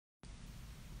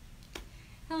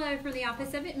Hello from the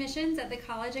Office of Admissions at the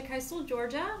College of Coastal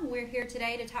Georgia. We're here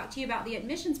today to talk to you about the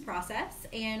admissions process,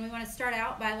 and we want to start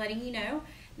out by letting you know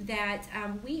that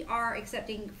we are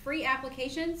accepting free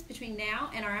applications between now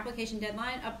and our application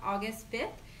deadline of August 5th.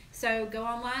 So go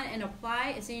online and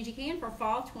apply as soon as you can for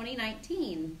fall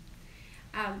 2019.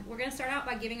 We're going to start out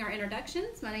by giving our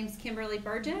introductions. My name is Kimberly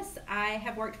Burgess. I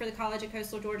have worked for the College of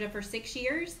Coastal Georgia for 6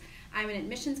 years. I'm an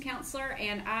admissions counselor,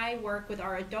 and I work with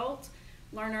our adult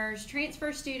learners,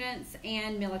 transfer students,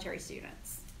 and military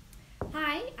students.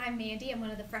 Hi, I'm Mandy. I'm one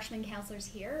of the freshman counselors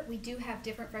here. We do have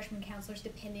different freshman counselors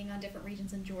depending on different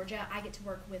regions in Georgia. I get to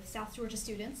work with South Georgia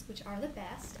students, which are the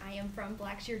best. I am from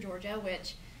Blackshear, Georgia,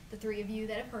 which the three of you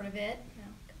that have heard of it,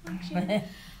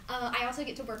 I also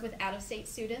get to work with out-of-state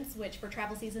students, which for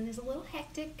travel season is a little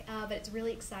hectic, but it's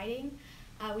really exciting.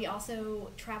 We also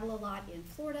travel a lot in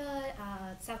Florida,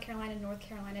 South Carolina, North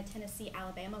Carolina, Tennessee,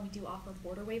 Alabama. We do offer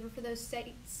border waiver for those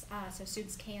states, so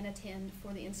students can attend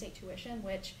for the in-state tuition,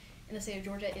 which in the state of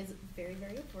Georgia is very,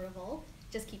 very affordable.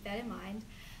 Just keep that in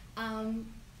mind.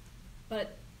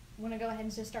 But want to go ahead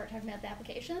and just start talking about the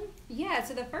application? Yeah,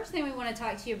 so the first thing we want to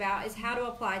talk to you about is how to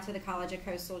apply to the College of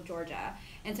Coastal Georgia.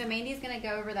 And so Mandy's going to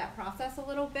go over that process a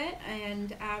little bit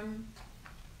and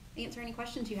answer any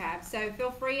questions you have. So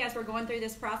feel free as we're going through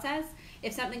this process,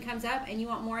 if something comes up and you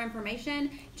want more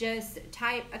information, just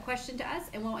type a question to us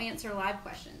and we'll answer live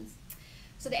questions.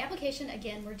 So the application,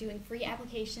 again, we're doing free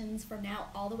applications from now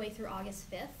all the way through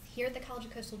August 5th. Here at the College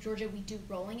of Coastal Georgia, we do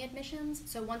rolling admissions.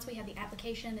 So once we have the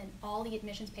application and all the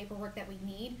admissions paperwork that we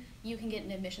need, you can get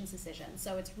an admissions decision.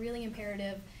 So it's really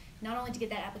imperative not only to get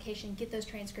that application, get those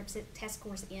transcripts, test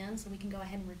scores in so we can go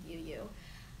ahead and review you.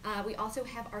 We also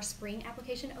have our spring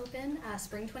application open,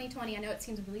 spring 2020. I know it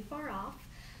seems really far off,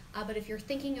 but if you're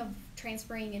thinking of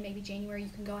transferring in maybe January, you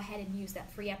can go ahead and use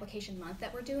that free application month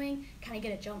that we're doing, kind of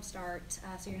get a jump start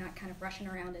so you're not kind of rushing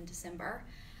around in December.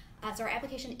 So our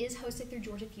application is hosted through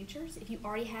Georgia Futures. If you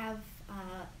already have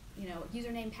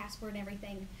username, password, and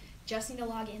everything, just need to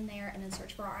log in there and then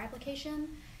search for our application.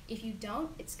 If you don't,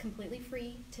 it's completely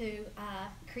free to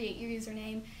create your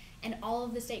username. And all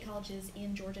of the state colleges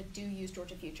in Georgia do use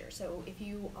Georgia Futures. So if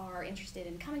you are interested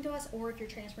in coming to us or if you're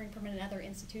transferring from another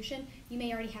institution, you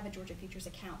may already have a Georgia Futures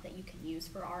account that you can use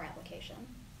for our application.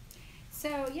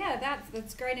 So yeah,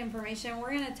 that's great information.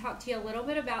 We're going to talk to you a little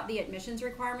bit about the admissions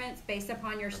requirements based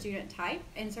upon your student type.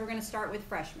 And so we're going to start with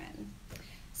freshmen.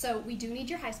 So we do need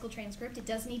your high school transcript. It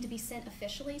does need to be sent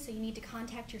officially, so you need to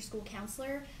contact your school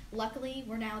counselor. Luckily,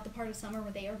 we're now at the part of summer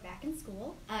where they are back in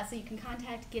school, so you can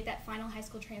get that final high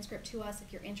school transcript to us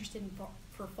if you're interested in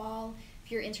for fall.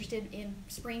 If you're interested in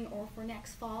spring or for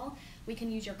next fall, we can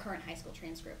use your current high school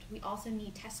transcript. We also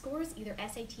need test scores, either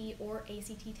SAT or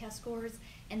ACT test scores,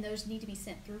 and those need to be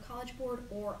sent through College Board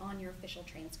or on your official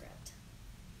transcript.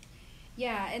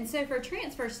 Yeah, and so for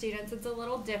transfer students, it's a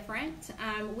little different.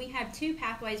 We have two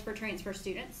pathways for transfer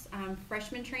students.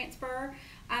 Freshman transfer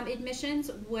admissions,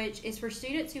 which is for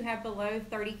students who have below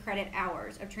 30 credit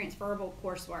hours of transferable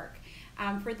coursework.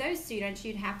 For those students,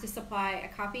 you'd have to supply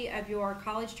a copy of your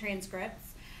college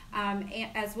transcripts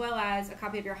as well as a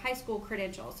copy of your high school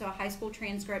credentials, so a high school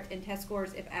transcript and test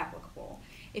scores if applicable.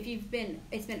 If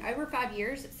it's been over 5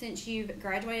 years since you've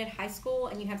graduated high school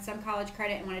and you have some college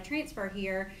credit and want to transfer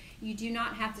here, you do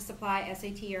not have to supply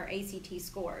SAT or ACT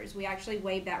scores. We actually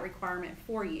waive that requirement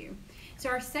for you. So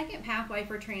our second pathway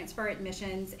for transfer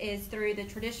admissions is through the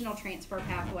traditional transfer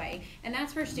pathway, and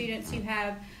that's for students who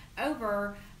have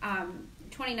over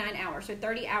 29 hours, so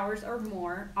 30 hours or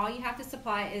more. All you have to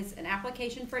supply is an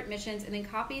application for admissions and then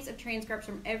copies of transcripts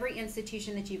from every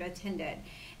institution that you've attended.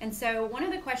 And so one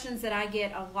of the questions that I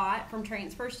get a lot from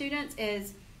transfer students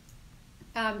is,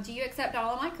 do you accept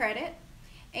all of my credit?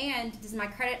 And does my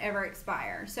credit ever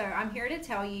expire? So I'm here to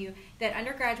tell you that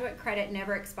undergraduate credit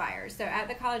never expires. So at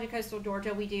the College of Coastal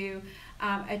Georgia, we do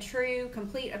a true,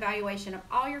 complete evaluation of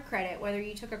all your credit, whether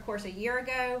you took a course a year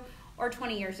ago or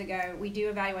 20 years ago. We do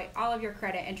evaluate all of your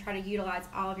credit and try to utilize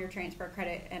all of your transfer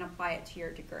credit and apply it to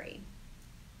your degree.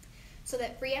 So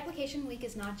that free application week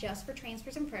is not just for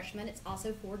transfers and freshmen, it's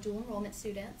also for dual enrollment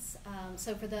students.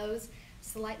 So for those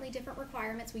slightly different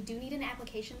requirements, we do need an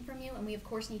application from you, and we of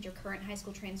course need your current high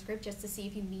school transcript just to see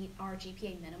if you meet our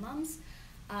GPA minimums.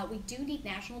 We do need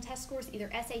national test scores,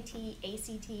 either SAT,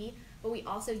 ACT, but we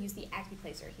also use the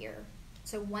AccuPlacer here.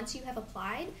 So once you have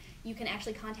applied, you can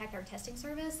actually contact our testing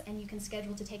service and you can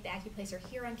schedule to take the AccuPlacer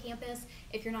here on campus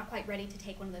if you're not quite ready to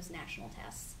take one of those national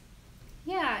tests.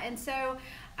 Yeah, and so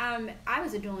I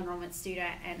was a dual enrollment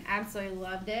student and absolutely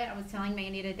loved it. I was telling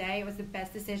Mandy today it was the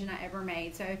best decision I ever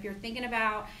made. So if you're thinking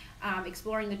about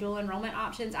exploring the dual enrollment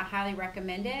options, I highly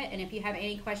recommend it. And if you have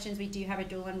any questions, we do have a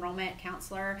dual enrollment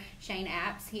counselor, Shane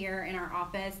Apps, here in our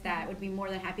office that would be more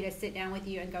than happy to sit down with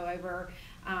you and go over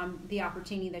the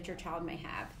opportunity that your child may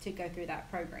have to go through that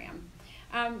program.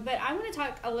 But I want to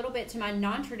talk a little bit to my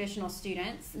non-traditional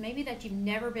students, maybe that you've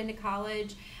never been to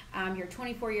college, you're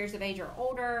 24 years of age or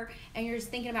older, and you're just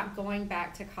thinking about going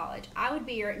back to college. I would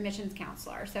be your admissions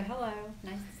counselor. So hello,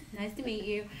 nice to meet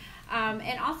you.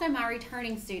 And also my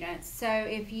returning students. So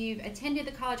if you've attended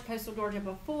the College of Coastal Georgia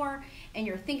before and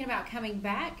you're thinking about coming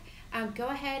back, go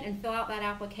ahead and fill out that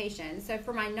application. So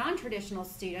for my non-traditional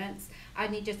students, I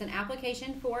need just an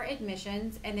application for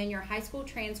admissions and then your high school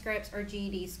transcripts or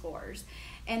GED scores.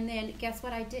 And then guess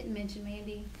what I didn't mention,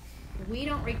 Mandy? We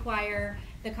don't require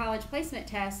the college placement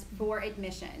test for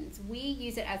admissions. We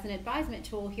use it as an advisement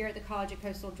tool here at the College of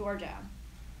Coastal Georgia.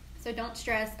 So don't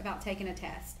stress about taking a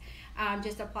test.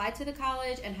 Just apply to the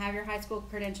college and have your high school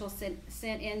credentials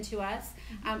sent in to us.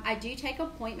 I do take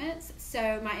appointments,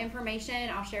 so my information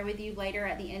I'll share with you later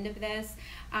at the end of this.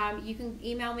 You can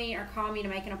email me or call me to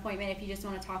make an appointment if you just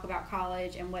want to talk about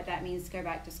college and what that means to go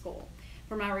back to school.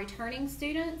 For my returning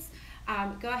students,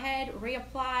 go ahead,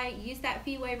 reapply, use that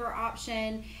fee waiver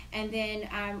option, and then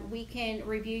we can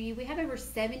review you. We have over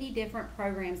 70 different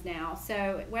programs now,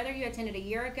 so whether you attended a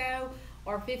year ago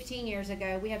or 15 years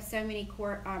ago, we have so many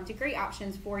degree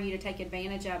options for you to take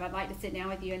advantage of. I'd like to sit down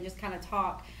with you and just kind of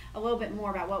talk a little bit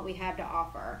more about what we have to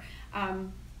offer.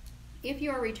 If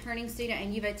you're a returning student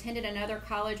and you've attended another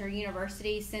college or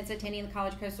university since attending the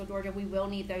College of Coastal Georgia, we will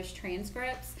need those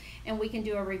transcripts, and we can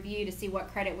do a review to see what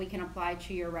credit we can apply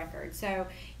to your record. So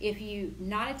if you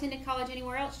not attended college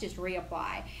anywhere else, just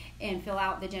reapply and fill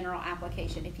out the general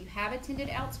application. If you have attended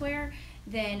elsewhere,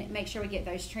 then make sure we get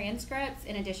those transcripts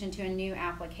in addition to a new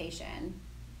application.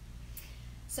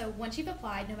 So once you've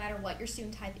applied, no matter what your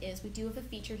student type is, we do have a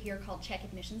feature here called Check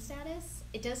Admission Status.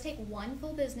 It does take one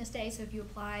full business day, so if you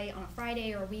apply on a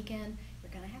Friday or a weekend,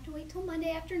 you're going to have to wait till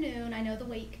Monday afternoon. I know the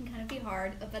wait can kind of be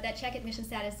hard, but that Check Admission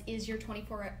Status is your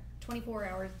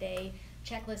 24-hour day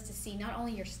checklist to see not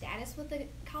only your status with the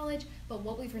college, but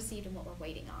what we've received and what we're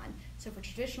waiting on. So for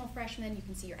traditional freshmen, you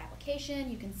can see your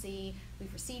application, you can see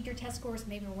we've received your test scores,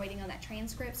 maybe we're waiting on that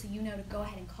transcript, so you know to go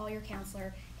ahead and call your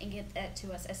counselor and get that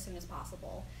to us as soon as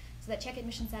possible. So that check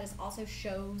admission status also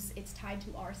shows it's tied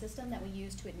to our system that we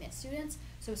use to admit students.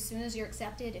 So as soon as you're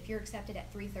accepted, if you're accepted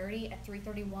at 3:30, at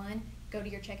 3:31, go to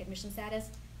your check admission status,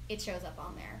 it shows up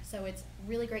on there. So it's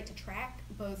really great to track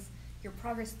both your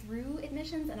progress through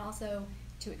admissions and also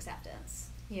to acceptance.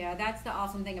 Yeah, that's the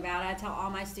awesome thing about it. I tell all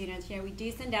my students, we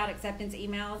do send out acceptance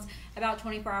emails about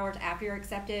 24 hours after you're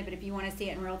accepted, but if you want to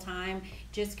see it in real time,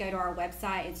 just go to our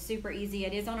website. It's super easy.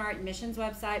 It is on our admissions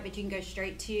website, but you can go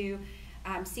straight to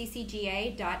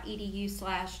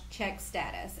ccga.edu/check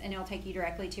status, and it'll take you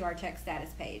directly to our check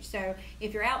status page. So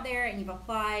if you're out there and you've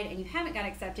applied and you haven't got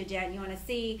accepted yet and you want to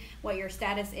see what your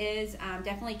status is,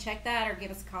 definitely check that or give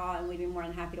us a call, and we'd be more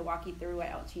than happy to walk you through what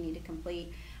else you need to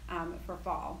complete for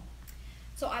fall.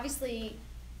 So obviously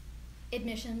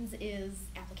admissions is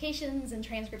applications and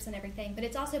transcripts and everything, but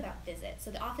it's also about visits.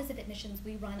 So the Office of Admissions,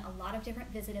 we run a lot of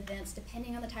different visit events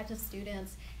depending on the types of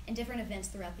students and different events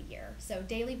throughout the year. So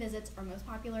daily visits are most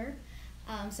popular.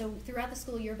 So throughout the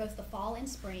school year, both the fall and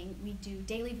spring, we do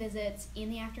daily visits in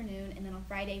the afternoon, and then on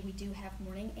Friday we do have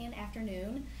morning and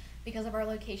afternoon. Because of our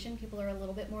location, people are a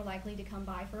little bit more likely to come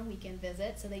by for a weekend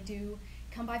visit, so they do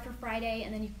come by for Friday,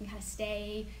 and then you can kind of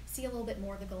stay, see a little bit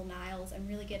more of the Golden Isles, and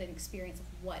really get an experience of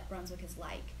what Brunswick is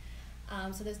like.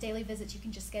 So those daily visits, you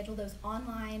can just schedule those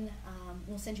online.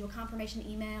 We'll send you a confirmation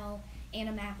email and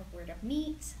a map of where to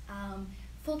meet.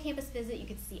 Full campus visit, you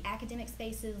get to see academic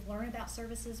spaces, learn about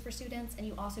services for students, and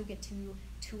you also get to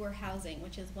tour housing,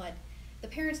 which is what the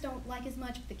parents don't like as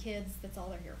much, but the kids, that's all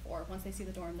they're here for. Once they see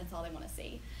the dorm, that's all they want to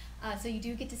see. So you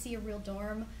do get to see a real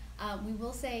dorm. We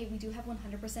will say we do have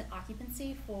 100%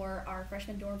 occupancy for our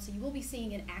freshman dorm, so you will be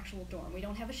seeing an actual dorm. We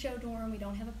don't have a show dorm, we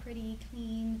don't have a pretty,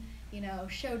 clean,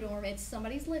 show dorm. It's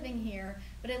somebody's living here,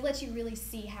 but it lets you really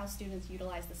see how students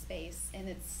utilize the space, and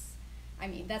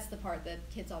that's the part that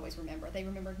kids always remember. They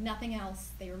remember nothing else.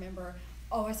 They remember,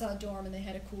 oh, I saw a dorm and they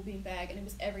had a cool bean bag, and it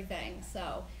was everything.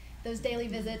 So those daily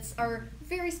visits are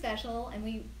very special, and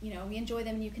we enjoy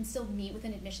them, and you can still meet with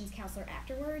an admissions counselor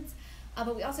afterwards.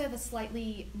 But we also have a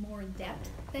slightly more in-depth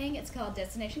thing. It's called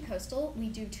Destination Coastal. We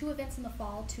do 2 events in the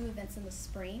fall, 2 events in the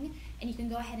spring, and you can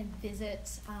go ahead and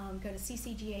visit, go to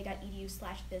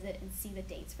ccga.edu/visit and see the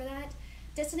dates for that.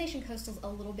 Destination Coastal is a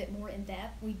little bit more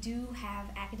in-depth. We do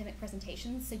have academic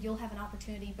presentations, so you'll have an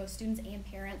opportunity, both students and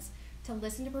parents, to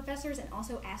listen to professors and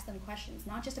also ask them questions,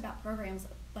 not just about programs,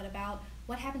 but about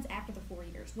what happens after the 4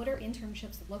 years? What do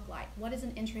internships look like? What does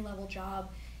an entry-level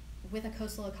job with a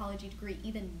coastal ecology degree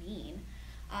even mean?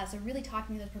 So really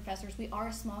talking to those professors. We are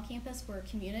a small campus, we're a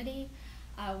community.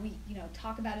 We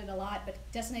talk about it a lot, but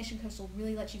Destination Coastal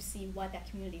really lets you see what that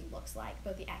community looks like,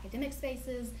 both the academic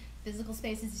spaces, physical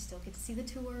spaces. You still get to see the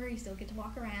tour, you still get to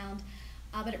walk around,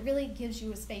 but it really gives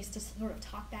you a space to sort of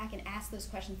talk back and ask those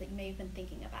questions that you may have been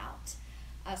thinking about.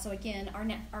 So again,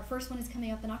 our first one is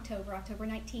coming up in October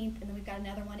 19th, and then we've got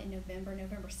another one in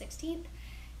November 16th.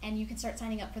 And you can start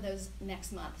signing up for those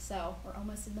next month. So we're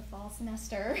almost in the fall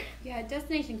semester. Yeah,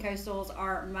 Destination Coastals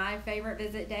are my favorite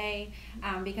visit day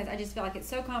because I just feel like it's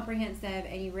so comprehensive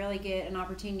and you really get an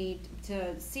opportunity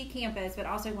to see campus but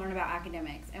also learn about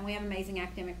academics. And we have amazing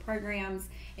academic programs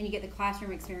and you get the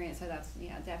classroom experience, so that's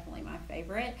definitely my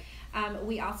favorite.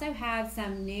 We also have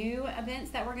some new events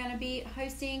that we're going to be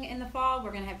hosting in the fall.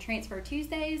 We're going to have Transfer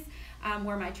Tuesdays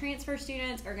where my transfer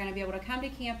students are going to be able to come to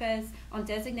campus on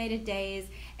designated days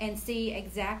and see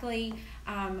exactly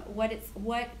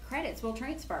what credits will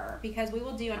transfer, because we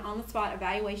will do an on-the-spot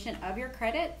evaluation of your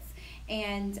credits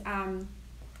and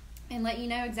let you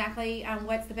know exactly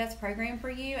what's the best program for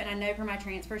you. And I know for my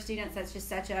transfer students, that's just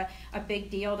such a big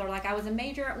deal. They're like, I was a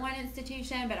major at one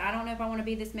institution, but I don't know if I want to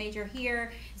be this major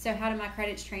here. So how do my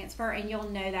credits transfer? And you'll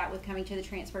know that with coming to the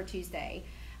Transfer Tuesday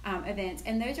events.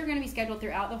 And those are going to be scheduled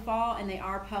throughout the fall, and they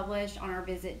are published on our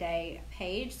Visit Day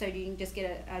page. So you can just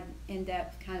get an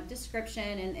in-depth kind of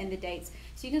description and the dates.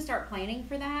 So you can start planning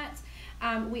for that.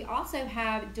 We also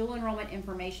have dual enrollment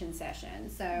information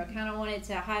sessions, so I kind of wanted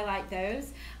to highlight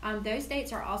those. Those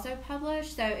dates are also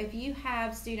published, so if you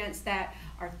have students that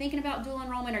are thinking about dual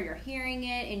enrollment or you're hearing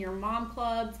it in your mom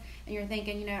clubs and you're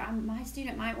thinking, my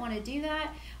student might want to do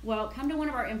that, well, come to one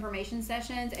of our information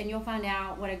sessions and you'll find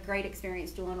out what a great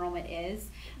experience dual enrollment is.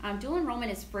 Dual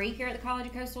enrollment is free here at the College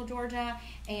of Coastal Georgia,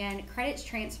 and credits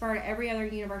transfer to every other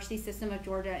University System of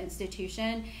Georgia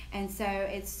institution, and so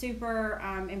it's super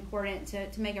important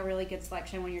to make a really good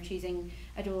selection when you're choosing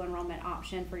a dual enrollment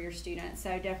option for your students.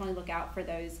 So definitely look out for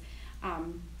those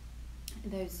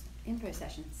info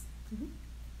sessions. Mm-hmm.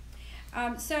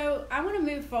 So I want to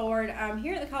move forward.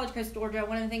 Here at the College of Coastal Georgia,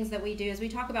 one of the things that we do is we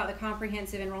talk about the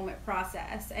comprehensive enrollment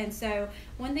process. And so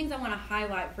one of the things I want to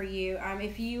highlight for you,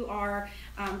 if you are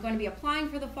going to be applying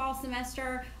for the fall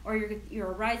semester, or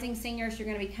you're a rising senior, so you're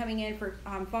going to be coming in for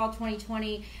fall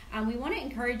 2020, we want to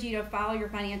encourage you to file your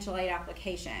financial aid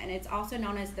application. It's also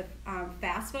known as the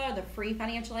FAFSA, the free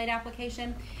financial aid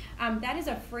application. That is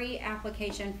a free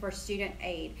application for student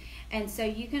aid. And so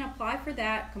you can apply for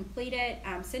that, complete it,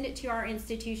 send it to our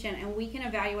institution, and we can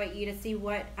evaluate you to see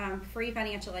what free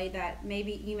financial aid that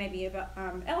you may be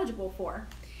eligible for.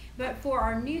 But for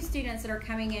our new students that are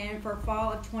coming in for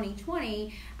fall of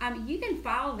 2020, you can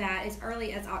file that as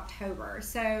early as October.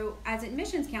 So as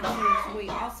admissions counselors,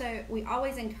 we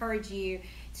always encourage you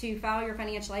to file your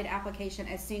financial aid application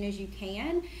as soon as you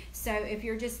can. So if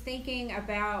you're just thinking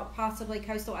about possibly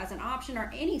Coastal as an option,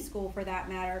 or any school for that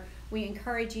matter, we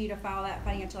encourage you to file that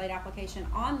financial aid application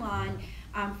online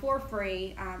for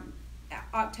free.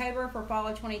 October for fall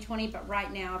of 2020, but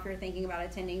right now if you're thinking about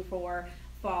attending for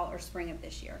fall or spring of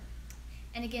this year.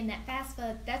 And again, that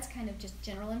FAFSA, that's kind of just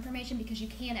general information, because you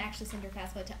can actually send your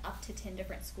FAFSA to up to 10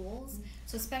 different schools. Mm-hmm.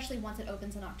 So especially once it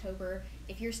opens in October,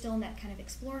 if you're still in that kind of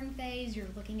exploring phase, you're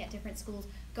looking at different schools,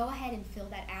 go ahead and fill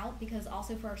that out, because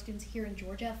also for our students here in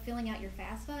Georgia, filling out your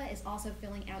FAFSA is also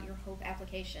filling out your HOPE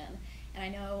application. And I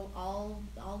know all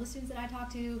the students that I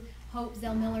talk to, Hope,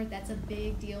 Zell Miller, that's a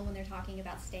big deal when they're talking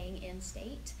about staying in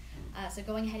state. So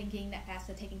going ahead and getting that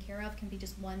FAFSA taken care of can be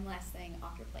just one less thing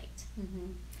off your plate.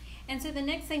 Mm-hmm. And so the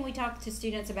next thing we talk to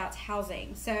students about is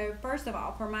housing. So first of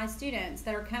all, for my students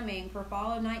that are coming for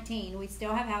fall of 19, we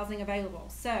still have housing available.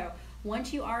 So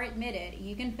once you are admitted,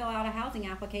 you can fill out a housing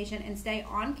application and stay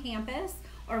on campus,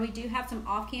 or we do have some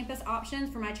off-campus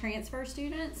options for my transfer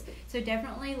students. So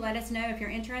definitely let us know if you're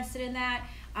interested in that,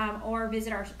 or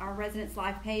visit our Residence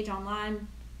Life page online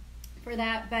for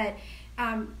that. But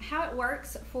how it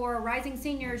works for rising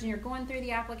seniors and you're going through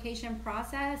the application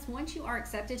process, once you are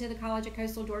accepted to the College of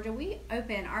Coastal Georgia, we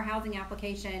open our housing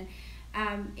application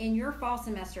in your fall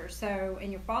semester. So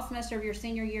in your fall semester of your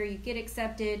senior year, you get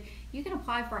accepted, you can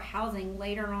apply for housing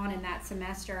later on in that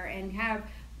semester and have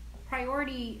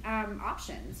priority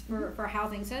options for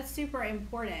housing. So that's super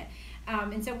important.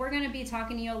 And so we're going to be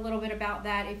talking to you a little bit about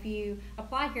that if you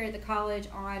apply here at the college,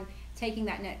 on taking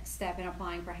that next step and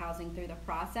applying for housing through the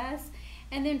process.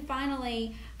 And then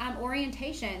finally,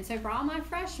 orientation. So for all my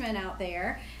freshmen out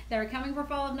there that are coming for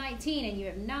fall of 19 and you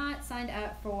have not signed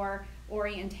up for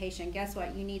orientation, guess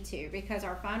what? You need to, because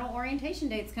our final orientation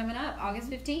date's coming up August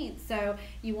 15th. So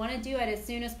you want to do it as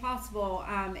soon as possible.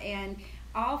 And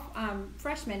all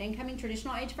freshmen, incoming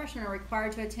traditional age freshmen, are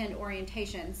required to attend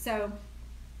orientation. So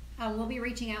we'll be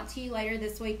reaching out to you later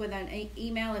this week with an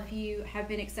email if you have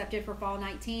been accepted for fall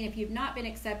 19. If you've not been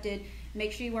accepted,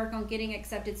 make sure you work on getting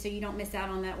accepted so you don't miss out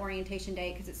on that orientation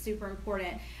date, because it's super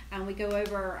important. We go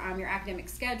over your academic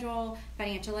schedule,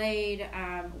 financial aid,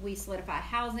 we solidify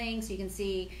housing so you can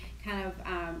see kind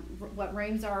of what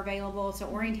rooms are available. So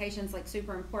orientation is like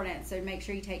super important, so make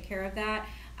sure you take care of that.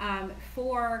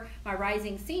 For my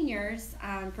rising seniors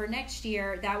for next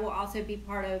year, that will also be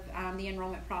part of the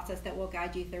enrollment process that we'll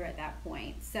guide you through at that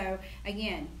point. So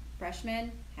again,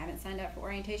 freshmen haven't signed up for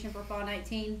orientation for fall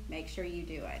 19, make sure you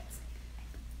do it.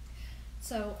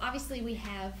 So obviously we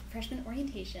have freshman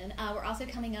orientation. We're also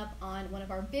coming up on one of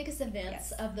our biggest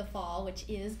events of the fall, which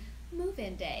is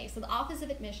move-in day. So the Office of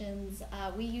Admissions,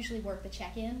 we usually work the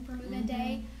check-in for move-in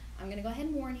day. I'm going to go ahead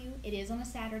and warn you, it is on a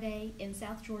Saturday in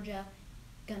South Georgia.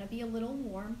 Going to be a little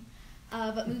warm,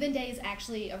 but move-in day is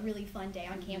actually a really fun day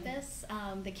on campus.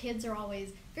 The kids are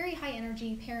always very high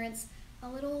energy, parents a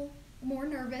little more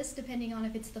nervous depending on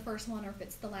if it's the first one or if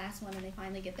it's the last one and they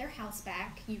finally get their house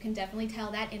back. You can definitely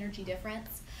tell that energy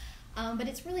difference. But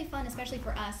it's really fun, especially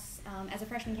for us as a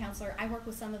freshman counselor. I work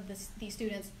with some of these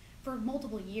students for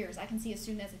multiple years. I can see a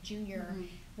student as a junior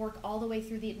work all the way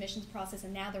through the admissions process,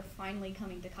 and now they're finally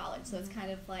coming to college. So it's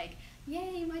kind of like,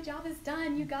 yay, my job is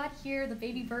done, you got here, the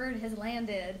baby bird has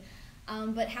landed.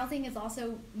 But housing is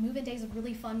also, move-in day is a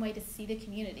really fun way to see the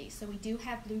community. So we do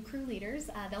have Blue Crew leaders,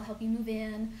 they'll help you move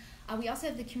in. We also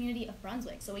have the community of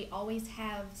Brunswick, so we always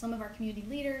have some of our community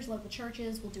leaders, local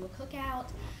churches will do a cookout.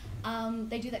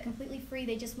 They do that completely free.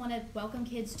 They just want to welcome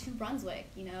kids to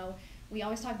Brunswick. You know, we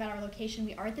always talk about our location.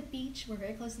 We are at the beach, we're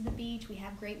very close to the beach, we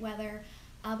have great weather.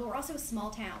 But we're also a small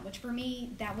town, which for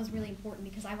me, that was really important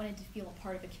because I wanted to feel a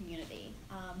part of a community,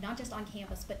 not just on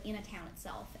campus, but in a town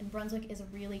itself. And Brunswick is a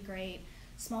really great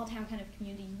small town kind of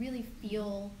community. You really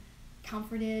feel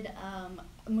comforted.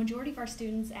 A majority of our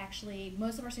students actually,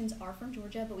 most of our students are from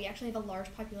Georgia, but we actually have a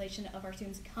large population of our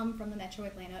students come from the metro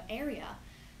Atlanta area.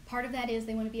 Part of that is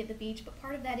they want to be at the beach, but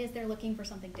part of that is they're looking for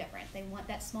something different. They want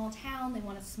that small town, they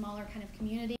want a smaller kind of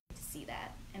community. To see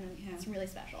that, and it's really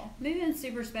special. Move-in's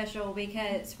super special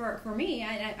because for me,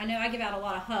 I know I give out a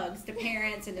lot of hugs to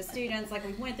parents and to students. Like,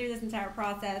 we went through this entire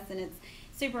process, and it's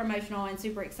super emotional and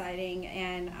super exciting,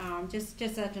 and just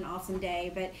such an awesome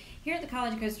day. But here at the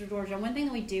College of Coastal Georgia, one thing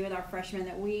that we do with our freshmen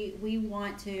that we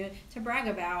want to brag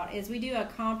about is we do a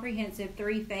comprehensive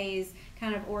 3-phase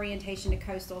kind of orientation to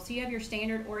Coastal. So you have your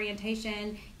standard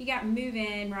orientation, you got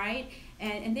move-in, right?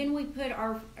 And then we put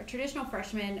our traditional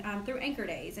freshmen through Anchor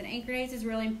Days. And Anchor Days is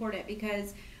really important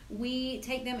because we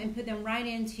take them and put them right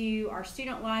into our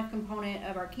student life component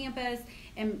of our campus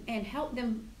and help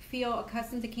them feel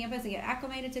accustomed to campus and get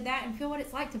acclimated to that and feel what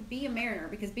it's like to be a Mariner,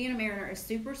 because being a Mariner is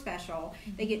super special.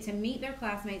 They get to meet their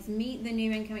classmates, meet the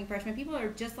new incoming freshmen, people that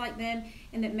are just like them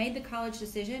and that made the college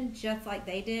decision just like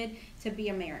they did to be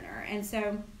a Mariner. And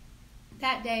so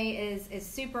that day is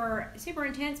super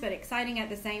intense but exciting at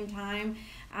the same time,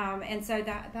 and so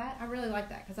that I really like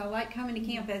that because I like coming to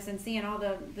campus and seeing all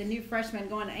the new freshmen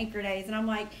going to Anchor Days, and I'm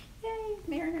like, yay,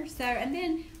 Mariners. So, and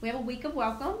then we have a week of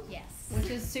welcome, which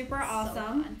is super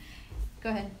awesome. Fun. Go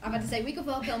ahead. I'm about to say week of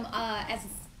welcome, as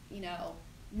you know,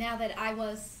 now that I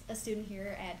was a student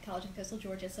here at College of Coastal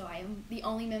Georgia, so I am the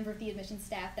only member of the admissions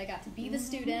staff that got to be the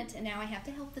student, and now I have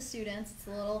to help the students. It's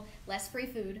a little less free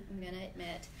food, I'm going to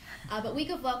admit. But Week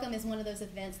of Welcome is one of those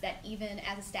events that even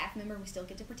as a staff member, we still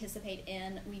get to participate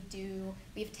in.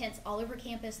 We have tents all over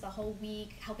campus the whole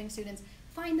week, helping students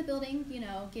find the building. You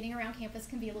know, getting around campus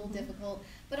can be a little difficult,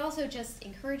 but also just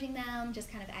encouraging them, just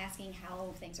kind of asking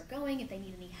how things are going, if they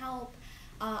need any help.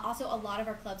 Also, a lot of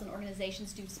our clubs and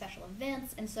organizations do special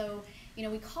events, and so, you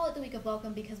know, we call it the Week of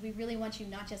Welcome because we really want you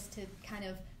not just to kind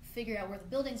of figure out where the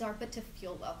buildings are, but to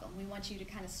feel welcome. We want you to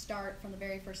kind of start from the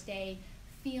very first day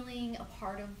feeling a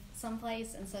part of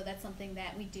someplace, and so that's something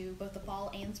that we do both the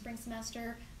fall and spring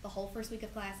semester, the whole first week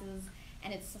of classes,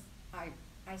 and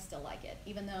I still like it,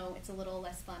 even though it's a little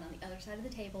less fun on the other side of the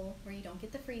table where you don't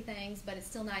get the free things, but it's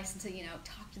still nice to, you know,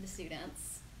 talk to the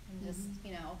students and just,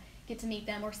 you know, get to meet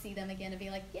them or see them again and be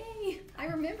like, yay, I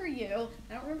remember you.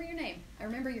 I don't remember your name. I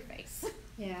remember your face.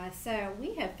 Yeah, so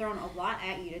we have thrown a lot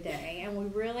at you today, and we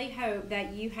really hope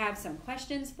that you have some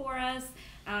questions for us.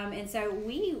 And so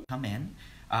we come in.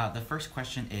 The first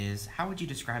question is, how would you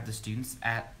describe the students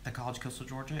at the College of Coastal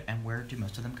Georgia, and where do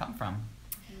most of them come from?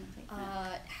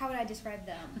 How would I describe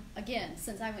them? Again,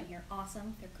 since I went here,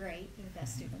 awesome. They're great. They're the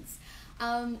best students.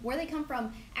 Where they come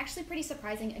from, actually pretty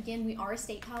surprising. Again, we are a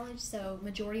state college, so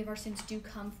majority of our students do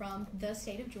come from the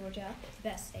state of Georgia, the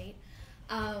best state.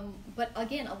 But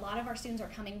again, a lot of our students are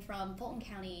coming from Fulton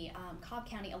County, Cobb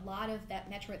County, a lot of that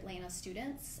Metro Atlanta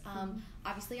students.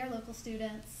 Obviously our local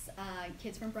students,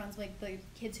 kids from Brunswick, the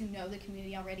kids who know the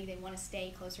community already, they want to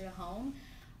stay closer to home.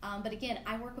 But again,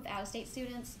 I work with out-of-state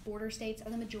students. Border states are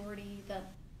the majority. The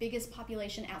biggest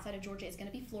population outside of Georgia is going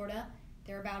to be Florida.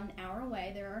 They're about an hour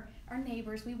away. They're our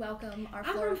neighbors. We welcome our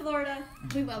I'm from Florida.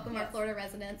 We welcome our Florida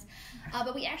residents.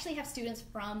 But we actually have students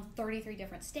from 33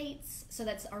 different states. So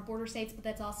that's our border states, but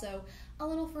that's also a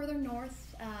little further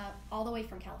north, all the way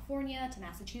from California to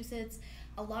Massachusetts.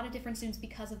 A lot of different students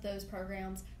because of those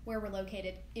programs where we're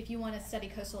located. If you want to study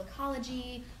coastal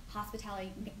ecology,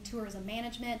 hospitality, tourism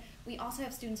management, we also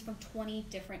have students from 20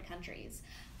 different countries.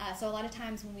 So a lot of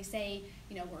times when we say,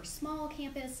 you know, we're a small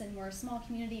campus and we're a small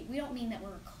community, we don't mean that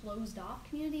we're a closed off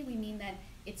community. We mean that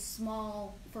it's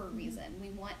small for a reason. We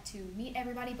want to meet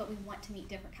everybody, but we want to meet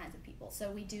different kinds of people. So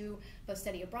we do both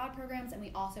study abroad programs, and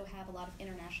we also have a lot of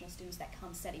international students that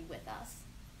come study with us.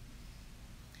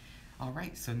 All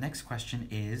right, so next question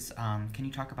is, can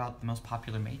you talk about the most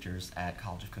popular majors at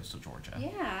College of Coastal Georgia?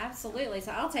 Yeah, absolutely.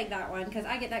 So I'll take that one because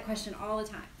I get that question all the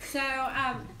time. So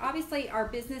obviously our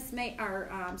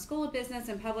School of Business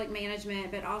and Public Management,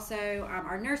 but also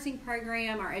our nursing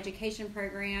program, our education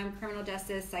program, criminal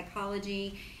justice,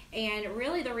 psychology, and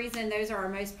really the reason those are our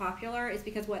most popular is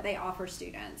because what they offer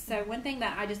students. So one thing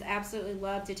that I just absolutely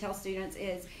love to tell students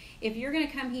is if you're going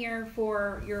to come here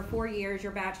for your 4 years,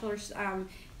 your bachelor's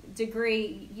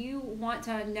degree, you want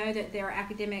to know that there are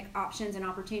academic options and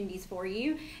opportunities for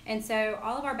you. And so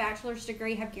all of our bachelor's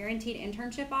degree have guaranteed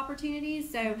internship opportunities.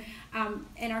 So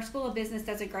and our School of Business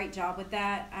does a great job with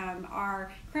that.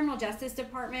 Our criminal justice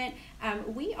department,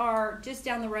 we are just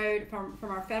down the road from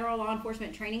our Federal Law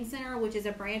Enforcement Training Center, which is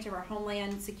a branch of our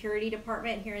Homeland Security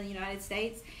Department here in the United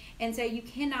States. And so you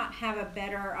cannot have a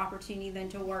better opportunity than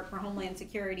to work for Homeland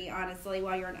Security, honestly,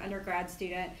 while you're an undergrad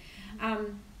student.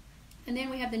 And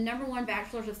then we have the #1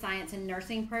 Bachelor's of Science in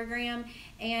Nursing program,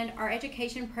 and our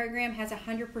education program has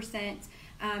 100%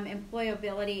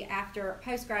 employability after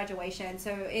post-graduation,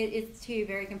 so it's too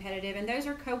very competitive. And those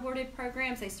are cohorted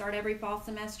programs. They start every fall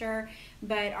semester,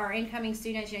 but our incoming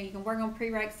students, you know, you can work on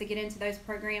prereqs to get into those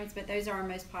programs, but those are our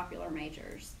most popular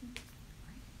majors.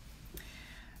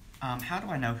 How do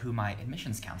I know who my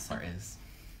admissions counselor is?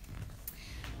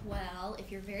 Well,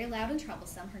 if you're very loud and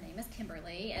troublesome, her name is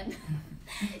Kimberly. And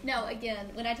no,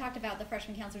 again, when I talked about the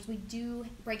freshman counselors, we do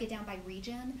break it down by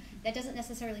region. That doesn't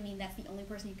necessarily mean that's the only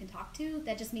person you can talk to.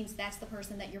 That just means that's the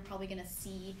person that you're probably going to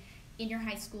see in your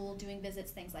high school doing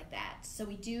visits, things like that. So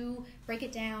we do break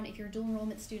it down. If you're a dual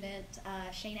enrollment student,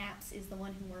 Shane Apps is the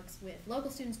one who works with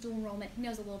local students dual enrollment. He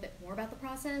knows a little bit more about the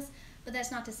process, but that's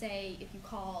not to say if you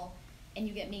call and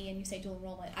you get me and you say dual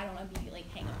enrollment, I don't immediately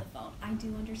hang up the phone. I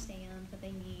do understand what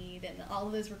they need and all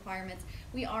of those requirements.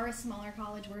 We are a smaller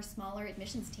college. We're a smaller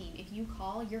admissions team. If you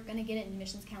call, you're going to get an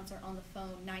admissions counselor on the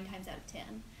phone 9 times out of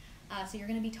 10. So you're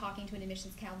going to be talking to an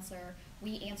admissions counselor.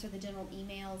 We answer the general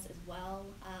emails as well.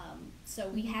 So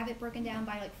we have it broken down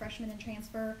by like freshman and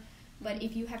transfer. But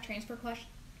if you have transfer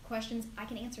questions, I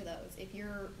can answer those. If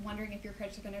you're wondering if your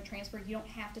credits are going to transfer, you don't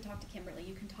have to talk to Kimberly.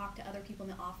 You can talk to other people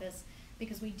in the office,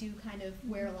 because we do kind of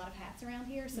wear a lot of hats around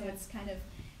here. So it's kind of,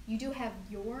 you do have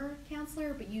your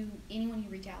counselor, but anyone you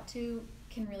reach out to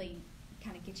can really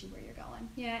kind of get you where you're going.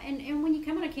 Yeah, and when you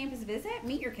come on a campus visit,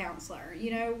 meet your counselor. You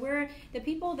know, we're the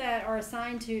people that are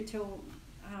assigned to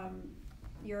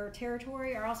your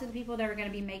territory are also the people that are going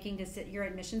to be making your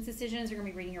admissions decisions. They're going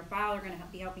to be reading your file. They're going to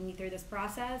be helping you through this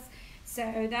process.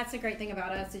 So that's the great thing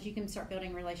about us, is you can start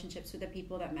building relationships with the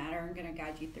people that matter and going to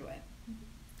guide you through it.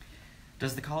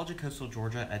 Does the College of Coastal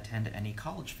Georgia attend any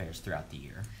college fairs throughout the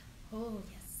year? Oh,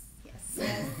 yes.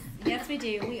 Yes, we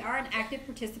do. We are an active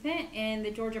participant in the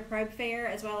Georgia Probe Fair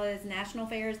as well as national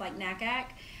fairs like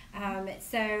NACAC.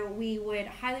 So we would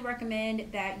highly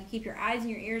recommend that you keep your eyes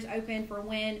and your ears open for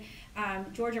when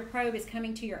Georgia Probe is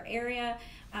coming to your area.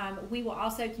 We will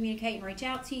also communicate and reach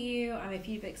out to you if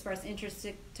you've expressed interest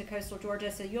to Coastal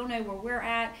Georgia, so you'll know where we're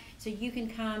at, so you can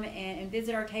come and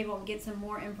visit our table and get some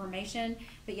more information.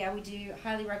 But yeah, we do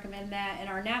highly recommend that. And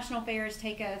our national fairs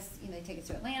take us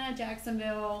to Atlanta,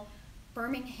 Jacksonville,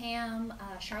 Birmingham,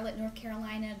 Charlotte, North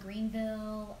Carolina,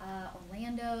 Greenville,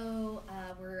 Orlando.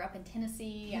 We're up in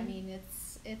Tennessee. I mean,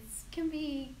 it can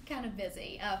be kind of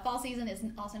busy. Fall season is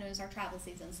also known as our travel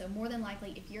season. So more than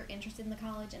likely, if you're interested in the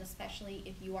college, and especially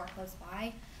if you are close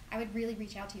by, I would really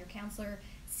reach out to your counselor,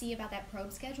 see about that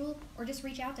probe schedule, or just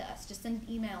reach out to us. Just send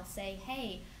an email, say,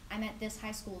 hey, I'm at this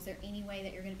high school. Is there any way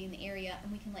that you're going to be in the area?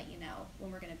 And we can let you know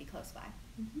when we're going to be close by.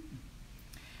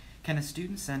 Can a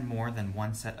student send more than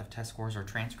one set of test scores or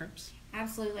transcripts?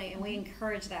 Absolutely, and we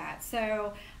encourage that.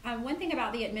 So one thing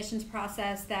about the admissions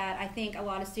process that I think a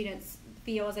lot of students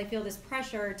feel is they feel this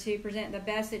pressure to present the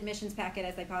best admissions packet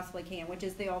as they possibly can, which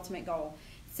is the ultimate goal.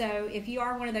 So if you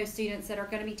are one of those students that are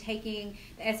going to be taking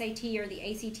the SAT or the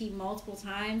ACT multiple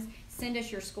times, send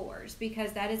us your scores,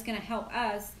 because that is going to help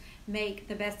us make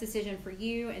the best decision for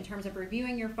you in terms of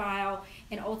reviewing your file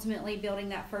and ultimately building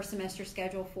that first semester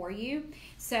schedule for you.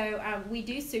 So we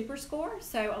do super score.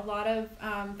 So a lot of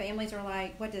families are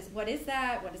like, what is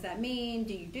that? What does that mean?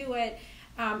 Do you do it?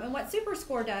 And what super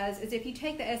score does is if you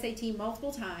take the SAT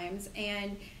multiple times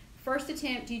and first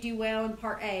attempt you do well in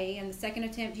part A and the second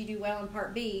attempt you do well in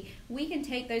part B, we can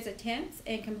take those attempts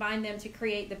and combine them to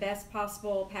create the best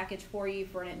possible package for you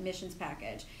for an admissions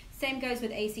package. Same goes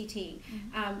with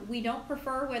ACT. We don't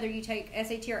prefer whether you take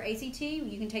SAT or ACT.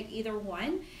 You can take either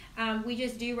one. We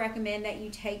just do recommend that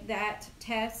you take that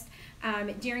test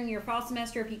during your fall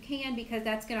semester if you can, because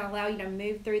that's going to allow you to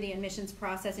move through the admissions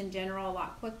process in general a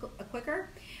lot quicker.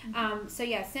 So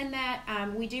yeah, send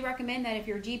that. We do recommend that if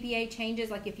your GPA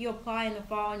changes, like if you apply in the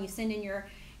fall and you send in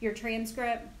your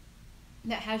transcript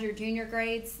that has your junior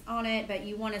grades on it, but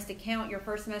you want us to count your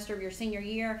first semester of your senior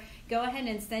year, go ahead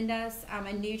and send us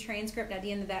a new transcript at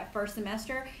the end of that first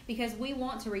semester, because we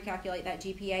want to recalculate that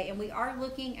GPA, and we are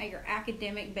looking at your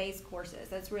academic-based courses.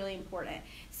 That's really important.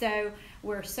 So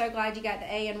we're so glad you got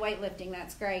the A in weightlifting.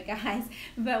 That's great, guys.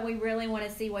 But we really want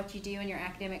to see what you do in your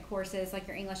academic courses, like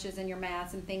your Englishes and your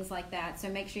maths and things like that. So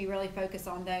make sure you really focus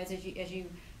on those as you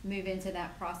move into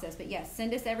that process. But yes,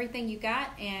 send us everything you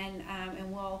got, and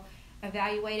we'll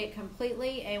evaluate it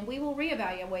completely, and we will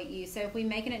reevaluate you. So if we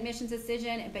make an admissions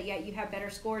decision but yet you have better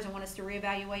scores and want us to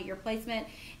reevaluate your placement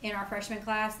in our freshman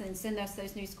class, then send us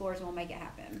those new scores and we'll make it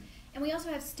happen. And we also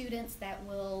have students that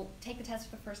will take the test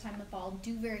for the first time in the fall,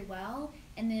 do very well,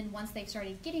 and then once they've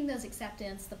started getting those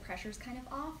acceptance, the pressure's kind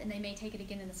of off, and they may take it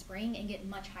again in the spring and get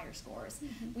much higher scores.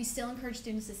 We still encourage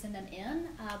students to send them in,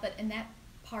 but in that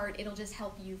part, it'll just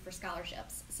help you for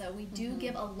scholarships. So we do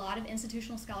give a lot of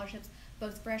institutional scholarships,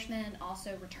 both freshmen,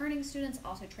 also returning students,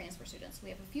 also transfer students. We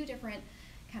have a few different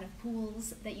kind of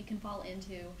pools that you can fall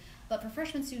into. But for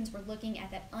freshman students, we're looking at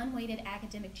that unweighted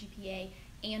academic GPA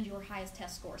and your highest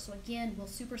test score. So again, we'll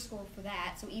super score for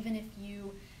that. So even if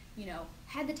you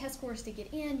had the test scores to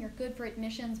get in, you're good for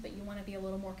admissions, but you want to be a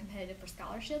little more competitive for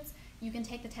scholarships, you can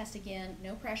take the test again,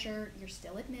 no pressure, you're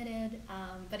still admitted,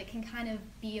 but it can kind of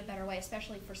be a better way,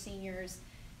 especially for seniors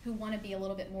who want to be a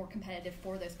little bit more competitive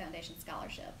for those foundation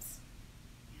scholarships.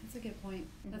 That's a good point.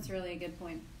 That's really a good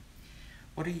point.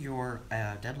 What are your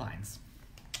deadlines?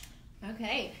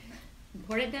 Okay.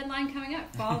 Important deadline coming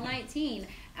up, fall 19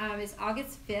 is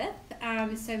August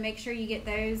 5th. So make sure you get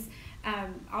those,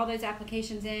 all those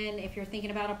applications in if you're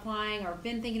thinking about applying or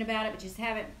been thinking about it, but just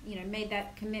haven't, made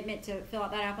that commitment to fill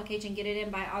out that application. Get it in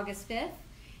by August 5th.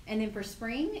 And then for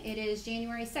spring, it is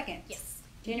January 2nd. Yes.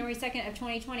 January 2nd of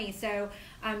 2020. So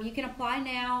you can apply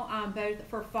now both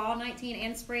for fall 19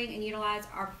 and spring and utilize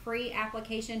our free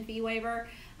application fee waiver.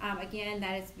 Again,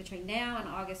 that is between now and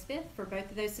August 5th for both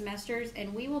of those semesters.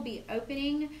 And we will be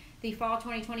opening the fall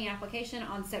 2020 application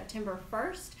on September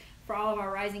 1st for all of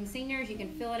our rising seniors. You can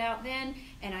fill it out then,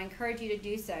 and I encourage you to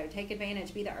do so. Take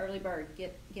advantage. Be the early bird.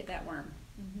 Get that worm.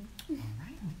 All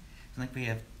right. I think we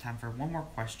have time for one more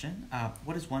question.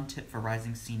 What is one tip for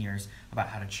rising seniors about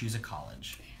how to choose a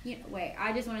college? Wait,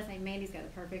 I just want to say Mandy's got the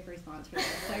perfect response for this,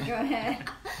 so go ahead.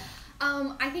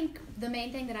 I think the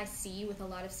main thing that I see with a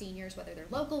lot of seniors, whether they're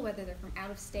local, whether they're from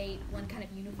out of state, one kind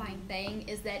of unifying thing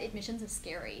is that admissions is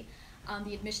scary.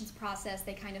 The admissions process,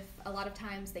 a lot of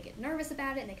times they get nervous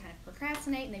about it and they kind of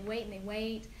procrastinate and they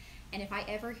wait. And if I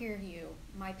ever hear you,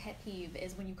 my pet peeve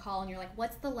is when you call and you're like,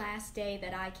 what's the last day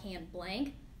that I can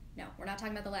blank? No, we're not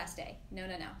talking about the last day. No.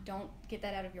 Don't get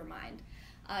that out of your mind.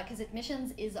 Because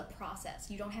admissions is a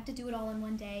process. You don't have to do it all in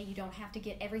one day. You don't have to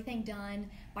get everything done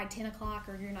by 10 o'clock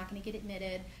or you're not going to get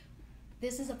admitted.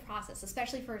 This is a process,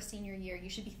 especially for a senior year. You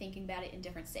should be thinking about it in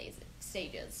different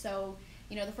stages. So,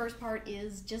 the first part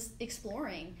is just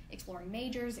exploring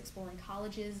majors, exploring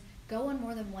colleges. Go on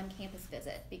more than one campus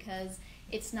visit, because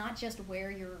it's not just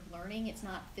where you're learning. It's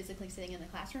not physically sitting in the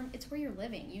classroom. It's where you're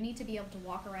living. You need to be able to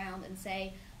walk around and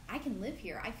say, I can live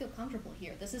here. I feel comfortable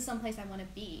here. This is someplace I want to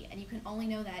be. And you can only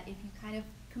know that if you kind of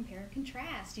compare and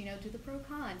contrast, do the pro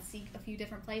cons, see a few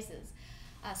different places.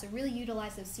 So really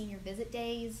utilize those senior visit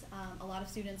days. A lot of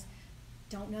students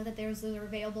don't know that those are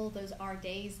available. Those are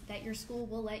days that your school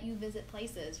will let you visit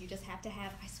places. You just have to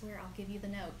have, I swear, I'll give you the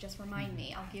note. Just remind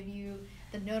me. I'll give you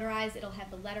the notarized. It'll have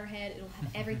the letterhead. It'll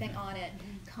have everything on it.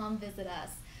 Come visit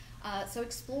us. So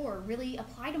explore. Really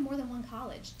apply to more than one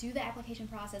college. Do the application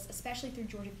process, especially through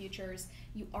Georgia Futures.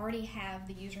 You already have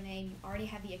the username. You already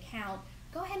have the account.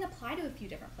 Go ahead and apply to a few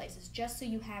different places just so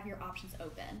you have your options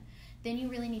open. Then you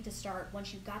really need to start,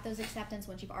 once you've got those acceptance,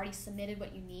 once you've already submitted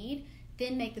what you need,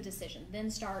 then make the decision, then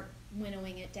start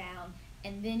winnowing it down,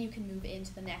 and then you can move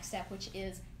into the next step, which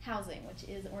is housing, which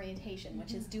is orientation,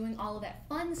 which is doing all of that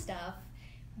fun stuff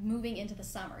moving into the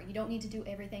summer. You don't need to do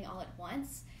everything all at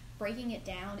once. Breaking it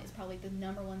down is probably the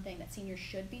number one thing that seniors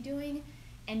should be doing.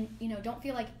 And don't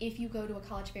feel like if you go to a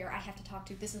college fair, I have to talk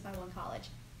to, this is my one college.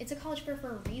 It's a college fair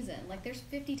for a reason. Like, there's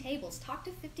 50 tables. Talk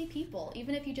to 50 people.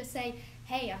 Even if you just say,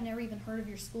 hey, I've never even heard of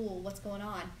your school. What's going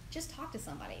on? Just talk to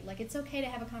somebody. Like, it's okay to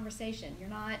have a conversation. You're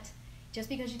not, just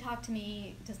because you talk to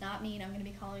me does not mean I'm going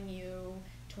to be calling you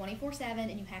 24/7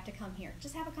 and you have to come here.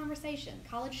 Just have a conversation.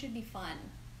 College should be fun.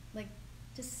 Like,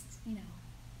 just,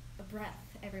 a breath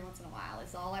every once in a while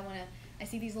is all I want to. I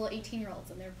see these little 18-year-olds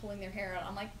and they're pulling their hair out.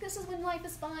 I'm like, this is when life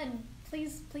is fun.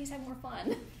 Please have more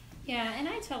fun. Yeah, and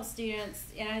I tell students,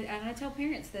 and I tell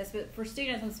parents this, but for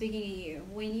students, I'm speaking to you.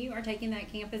 When you are taking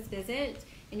that campus visit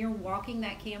and you're walking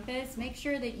that campus, make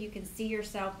sure that you can see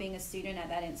yourself being a student at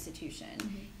that institution.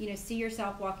 See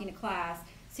yourself walking to class,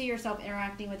 see yourself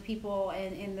interacting with people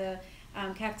in the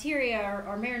cafeteria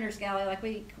or Mariner's Galley, like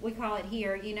we call it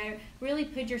here. Really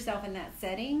put yourself in that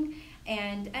setting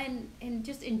and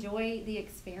just enjoy the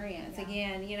experience.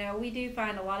 Yeah. Again, we do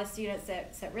find a lot of students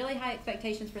that set really high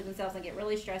expectations for themselves and get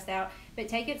really stressed out, but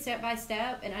take it step by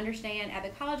step and understand at the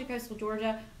College of Coastal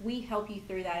Georgia, we help you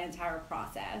through that entire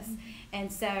process. And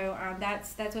so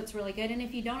that's what's really good. And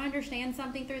if you don't understand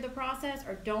something through the process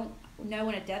or don't know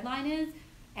when a deadline is,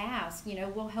 ask.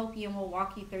 We'll help you and we'll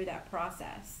walk you through that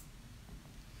process.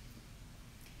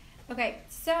 Okay,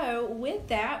 so with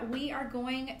that, we are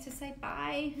going to say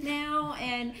bye now,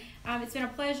 and it's been a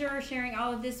pleasure sharing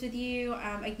all of this with you.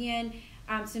 Again,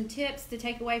 some tips to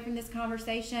take away from this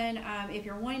conversation. If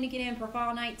you're wanting to get in for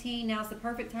fall 19, now's the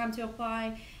perfect time to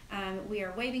apply. We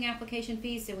are waiving application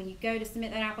fees, so when you go to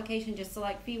submit that application, just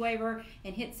select fee waiver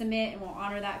and hit submit, and we'll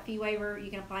honor that fee waiver. You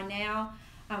can apply now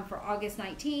for August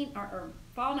 19 or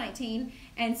fall 19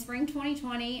 and spring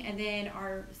 2020, and then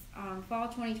our fall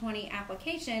 2020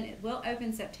 application will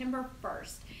open September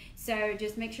 1st. So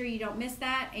just make sure you don't miss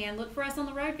that, and look for us on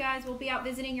the road, guys. We'll be out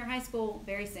visiting your high school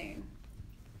very soon.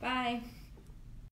 Bye.